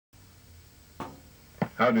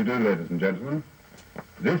How do you do, ladies and gentlemen?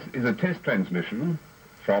 This is a test transmission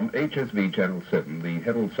from HSV Channel 7, the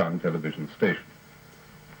Herald Sun television station.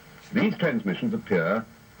 These transmissions appear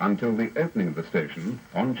until the opening of the station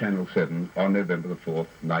on Channel 7 on November the 4th,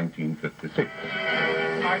 1956.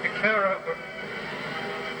 I declare open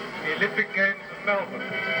the Olympic Games of Melbourne.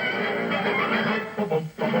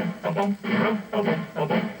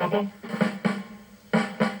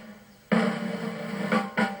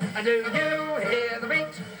 Do you hear the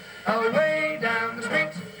beat away down the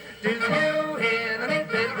street? Do you hear the neat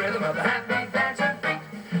little rhythm of the happy dancer's beat?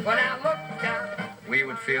 Well, now look down. We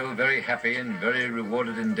would feel very happy and very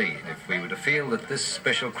rewarded indeed if we were to feel that this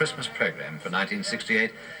special Christmas programme for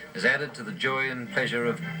 1968 is added to the joy and pleasure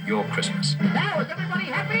of your Christmas. Now, is everybody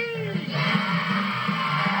happy?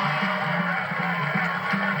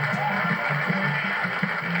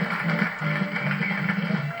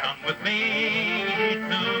 Come with me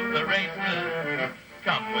to the races.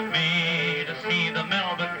 Come with me to see the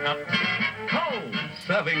Melbourne Cup. Coles,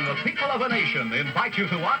 serving the people of a nation, invite you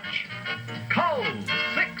to watch Coles'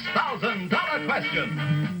 $6,000 question.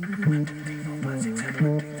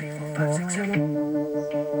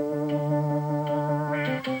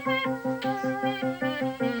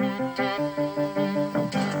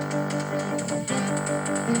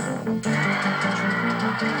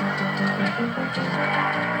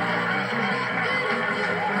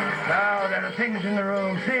 Now, there are things in the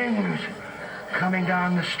room, things coming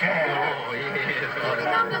down the stairs. Oh, yes.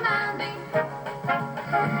 Come demanding the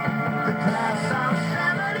class of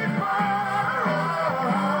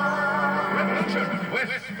 74. Revolution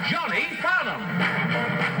with Johnny Farnham.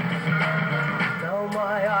 Now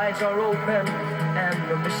my eyes are open and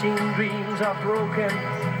the missing dreams are broken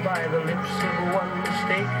by the lips of one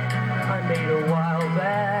mistake I made a while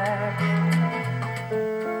back.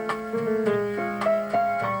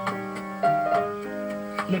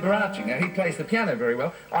 Liberace, now he plays the piano very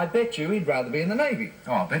well. I bet you he'd rather be in the Navy.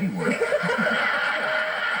 Oh, I bet he would.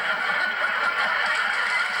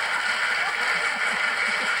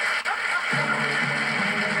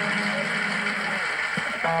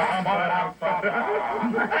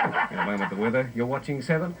 In a moment, the weather. You're watching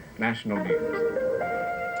 7 National News.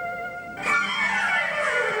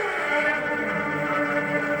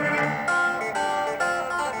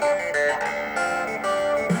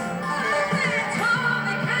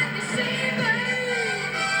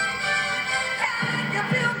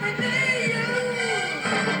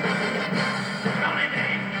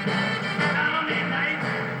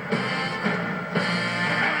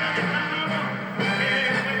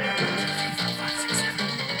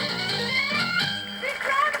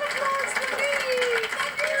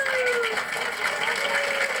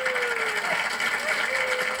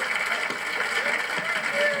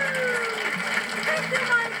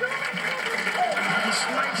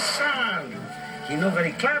 He's not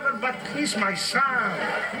very clever, but he's my son.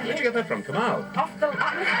 Where'd you get that from, Kamal? Off the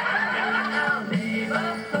Our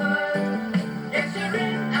neighborhood. Yes, you're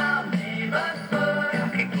in our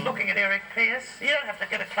neighborhood. Keep looking at Eric Pierce. You don't have to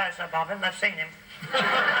get a close-up of him. They've seen him.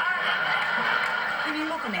 Can you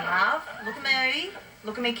look at me, love? Look at me.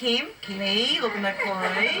 Look at me, Kim. Kimmy, look at me,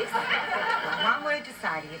 please. One word to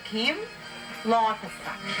say to you, Kim. Life as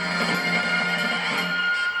such.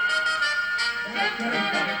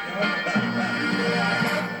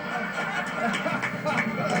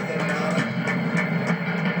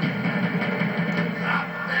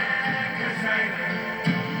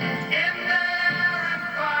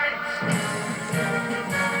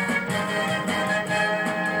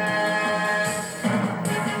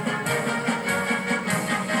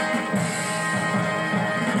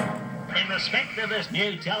 In respect of this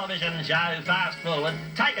new television show, Fast Forward,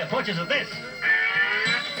 take a purchase of this.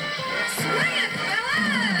 Swing it,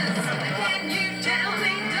 fellas! Can you tell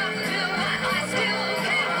me, Doctor, why I still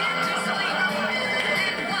can't get to sleep?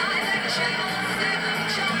 And why the channel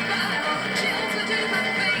 7 chopper chills the to my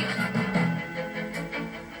feet?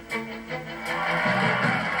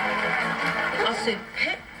 I said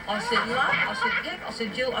pet, I said love, I said pet, I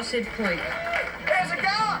said Jill, I said Pete. Where's it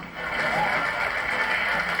going?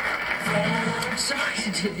 I'm sorry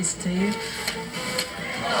to do this to you.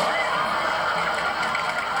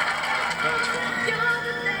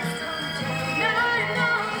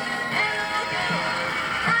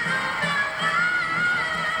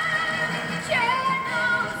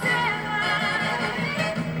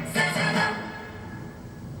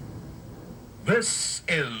 This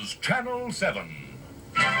is Channel 7.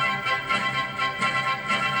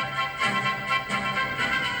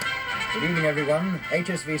 Good evening, everyone.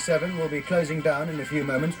 HSV7 will be closing down in a few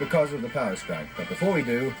moments because of the power strike. But before we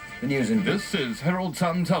do, the news in... This is Herald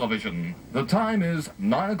Sun Television. The time is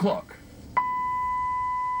 9 o'clock.